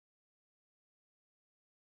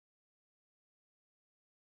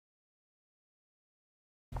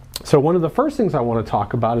So one of the first things I want to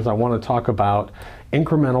talk about is I want to talk about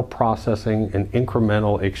incremental processing and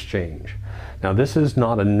incremental exchange. Now this is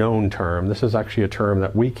not a known term. This is actually a term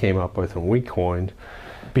that we came up with and we coined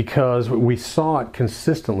because we saw it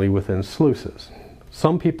consistently within sluices.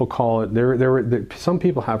 Some people call it, some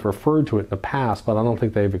people have referred to it in the past, but I don't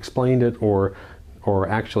think they've explained it or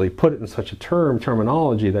actually put it in such a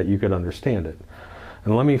terminology that you could understand it.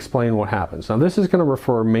 And let me explain what happens. Now this is going to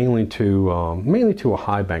refer mainly to a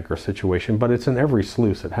high banker situation, but it's in every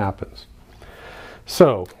sluice it happens.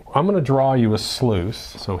 So I'm going to draw you a sluice.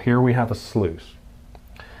 So here we have a sluice.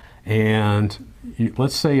 And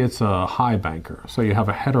let's say it's a high banker. So you have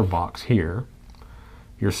a header box here.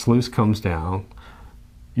 Your sluice comes down.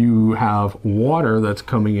 You have water that's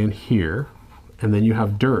coming in here. And then you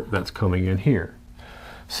have dirt that's coming in here.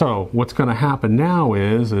 So what's going to happen now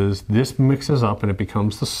is this mixes up and it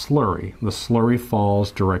becomes the slurry. The slurry falls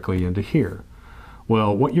directly into here.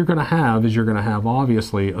 Well, what you're going to have is you're going to have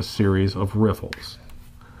obviously a series of riffles.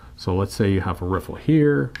 So let's say you have a riffle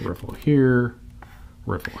here, riffle here,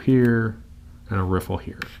 riffle here, and a riffle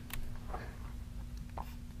here.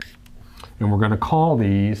 And we're going to call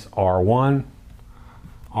these R1,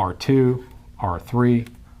 R2, R3,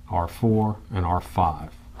 R4, and R5.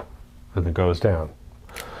 And it goes down.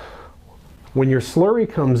 When your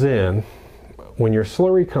slurry comes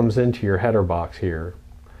into your header box here,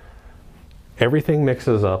 everything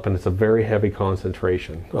mixes up and it's a very heavy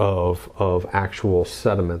concentration of actual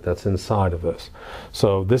sediment that's inside of this.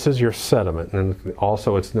 So this is your sediment, and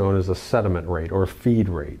also it's known as a sediment rate or feed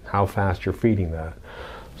rate, how fast you're feeding that.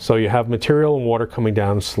 So you have material and water coming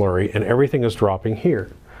down slurry and everything is dropping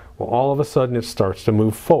here. Well, all of a sudden it starts to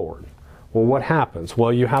move forward. Well, what happens?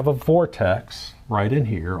 Well, you have a vortex right in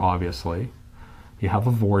here, obviously. You have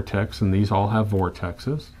a vortex, and these all have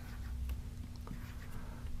vortexes.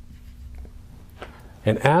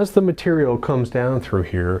 And as the material comes down through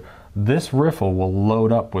here, this riffle will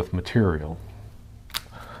load up with material.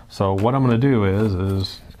 So what I'm going to do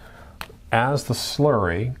is as the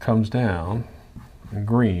slurry comes down in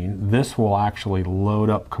green, this will actually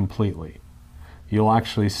load up completely. You'll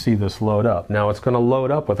actually see this load up. Now it's going to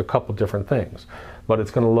load up with a couple different things, but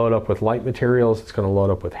it's going to load up with light materials, it's going to load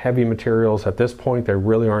up with heavy materials. At this point, they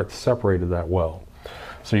really aren't separated that well.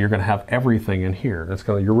 So you're going to have everything in here.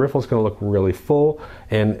 Your riffle is going to look really full,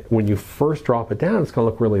 and when you first drop it down, it's going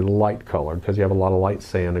to look really light colored because you have a lot of light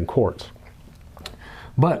sand and quartz.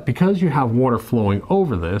 But because you have water flowing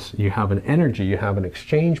over this, you have an energy, you have an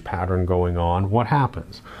exchange pattern going on. What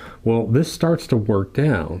happens? Well, this starts to work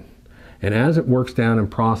down, and as it works down and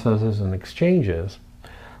processes and exchanges,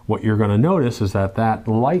 what you're going to notice is that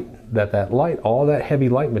all that heavy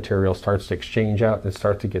light material starts to exchange out and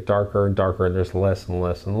starts to get darker and darker, and there's less and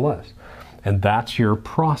less and less. And that's your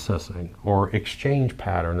processing or exchange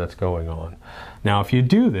pattern that's going on. Now, if you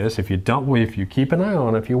do this, if you keep an eye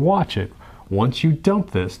on it, if you watch it, once you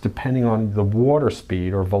dump this, depending on the water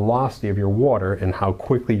speed or velocity of your water and how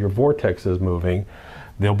quickly your vortex is moving,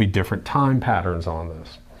 there'll be different time patterns on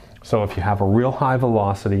this. So if you have a real high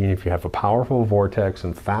velocity and if you have a powerful vortex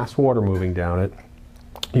and fast water moving down it,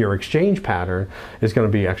 your exchange pattern is going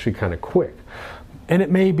to be actually kind of quick. And it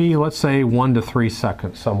may be, let's say, 1 to 3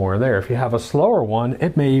 seconds, somewhere there. If you have a slower one,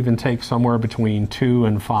 it may even take somewhere between 2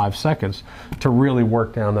 and 5 seconds to really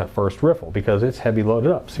work down that first riffle because it's heavy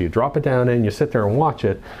loaded up. So you drop it down in, you sit there and watch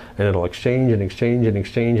it, and it'll exchange and exchange and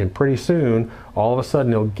exchange, and pretty soon, all of a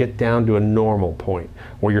sudden, it'll get down to a normal point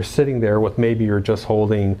where you're sitting there with maybe you're just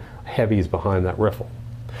holding heavies behind that riffle.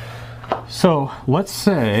 So let's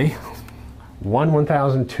say 1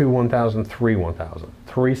 1000, 2 1000, 3 1000,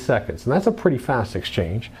 3 seconds, and that's a pretty fast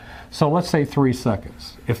exchange. So let's say 3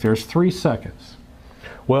 seconds. If there's 3 seconds,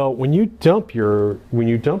 well, when you dump your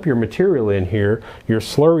material in here, your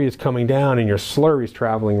slurry is coming down and your slurry is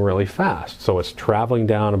traveling really fast. So it's traveling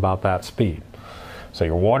down about that speed. So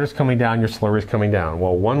your water's coming down, your slurry is coming down.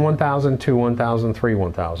 Well, 1 1000, 2 1000, 3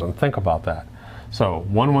 1000. Think about that. So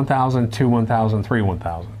 1 1000, 2 1000, 3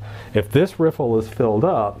 1000. If this riffle is filled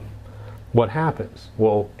up, what happens?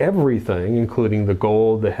 Well, everything, including the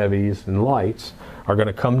gold, the heavies, and lights, are going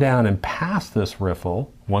to come down and pass this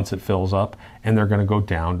riffle once it fills up, and they're going to go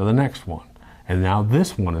down to the next one. And now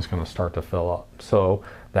this one is going to start to fill up. So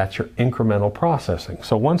that's your incremental processing.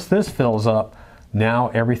 So once this fills up, now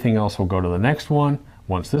everything else will go to the next one.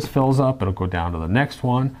 Once this fills up, it'll go down to the next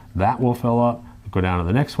one. That will fill up. Go down to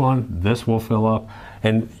the next one, this will fill up,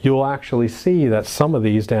 and you'll actually see that some of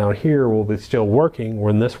these down here will be still working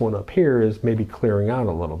when this one up here is maybe clearing out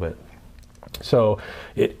a little bit. So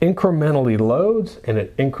it incrementally loads and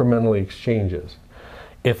it incrementally exchanges.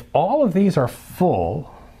 If all of these are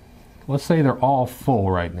full, let's say they're all full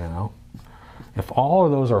right now. If all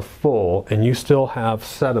of those are full and you still have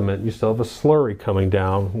sediment, you still have a slurry coming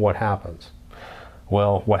down, what happens?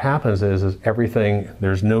 Well, what happens is everything,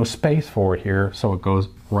 there's no space for it here, so it goes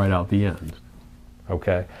right out the end.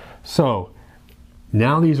 Okay, so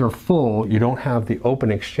now these are full, you don't have the open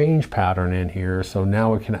exchange pattern in here, so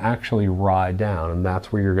now it can actually ride down, and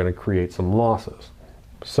that's where you're going to create some losses.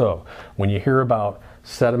 So when you hear about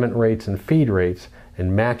sediment rates and feed rates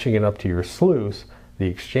and matching it up to your sluice, the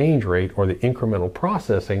exchange rate or the incremental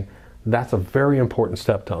processing, that's a very important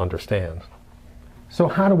step to understand. So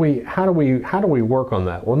how do we work on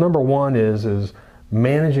that? Well, number one is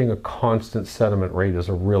managing a constant sediment rate is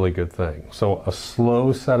a really good thing. So a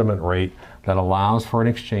slow sediment rate that allows for an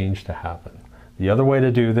exchange to happen. The other way to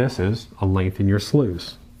do this is lengthen your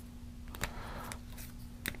sluice.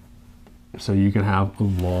 So you can have a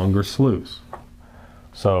longer sluice.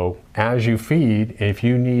 So as you feed, if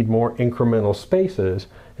you need more incremental spaces,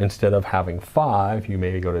 instead of having 5, you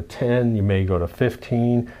may go to 10, you may go to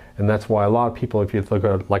 15, and that's why a lot of people, if you look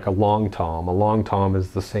at like a long tom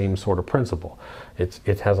is the same sort of principle.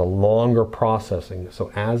 It has a longer processing,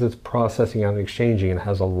 so as it's processing out and exchanging, it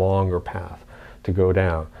has a longer path to go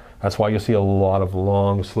down. That's why you'll see a lot of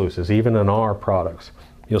long sluices. Even in our products,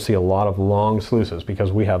 you'll see a lot of long sluices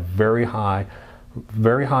because we have very high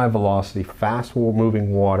velocity, fast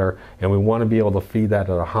moving water, and we want to be able to feed that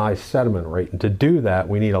at a high sediment rate. And to do that,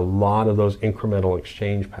 we need a lot of those incremental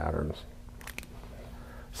exchange patterns.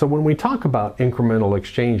 So when we talk about incremental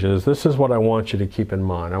exchanges, this is what I want you to keep in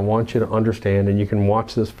mind. I want you to understand, and you can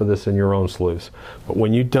watch this in your own sluice, but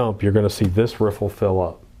when you dump, you're going to see this riffle fill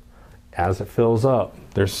up. As it fills up,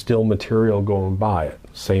 there's still material going by it.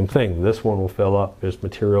 Same thing, this one will fill up, there's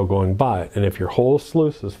material going by it. And if your whole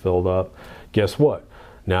sluice is filled up, guess what?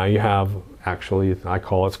 Now you have, actually, I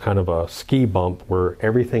call it kind of a ski bump where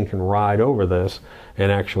everything can ride over this and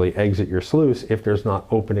actually exit your sluice if there's not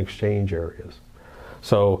open exchange areas.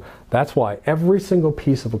 So that's why every single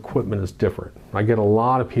piece of equipment is different. I get a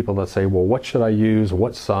lot of people that say, well, what should I use?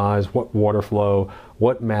 What size? What water flow?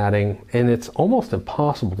 What matting? And it's almost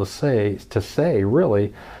impossible to say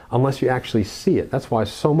really, unless you actually see it. That's why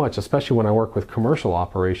so much, especially when I work with commercial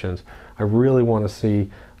operations, I really want to see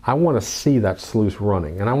that sluice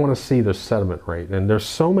running, and I want to see the sediment rate. And there's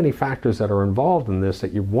so many factors that are involved in this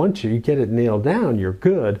that once you get it nailed down, you're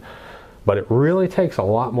good. But it really takes a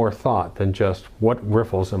lot more thought than just what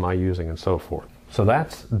riffles am I using and so forth. So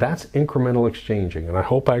that's incremental exchanging, and I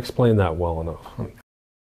hope I explained that well enough.